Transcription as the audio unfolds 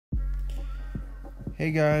Hey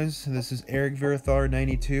guys, this is Eric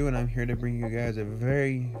Virathar92 and I'm here to bring you guys a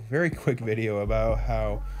very quick video about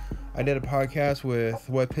how I did a podcast with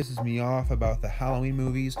What Pisses Me Off about the Halloween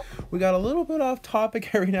movies. We got a little bit off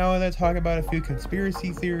topic every now and then, talking about a few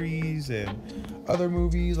conspiracy theories and other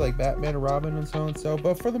movies like Batman and Robin and so and so,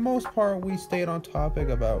 but for the most part we stayed on topic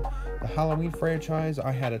about the Halloween franchise.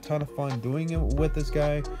 I had a ton of fun doing it with this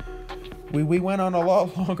guy. We went on a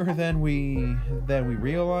lot longer than we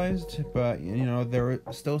realized, but you know, there were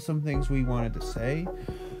still some things we wanted to say,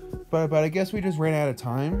 but I guess we just ran out of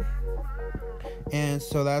time, and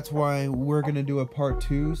so that's why we're gonna do a part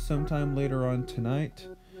 2 sometime later on tonight.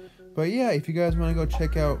 But yeah, if you guys want to go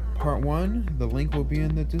check out part 1, the link will be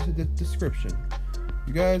in the description.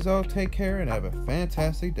 You guys all take care and have a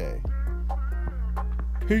fantastic day.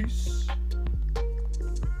 Peace.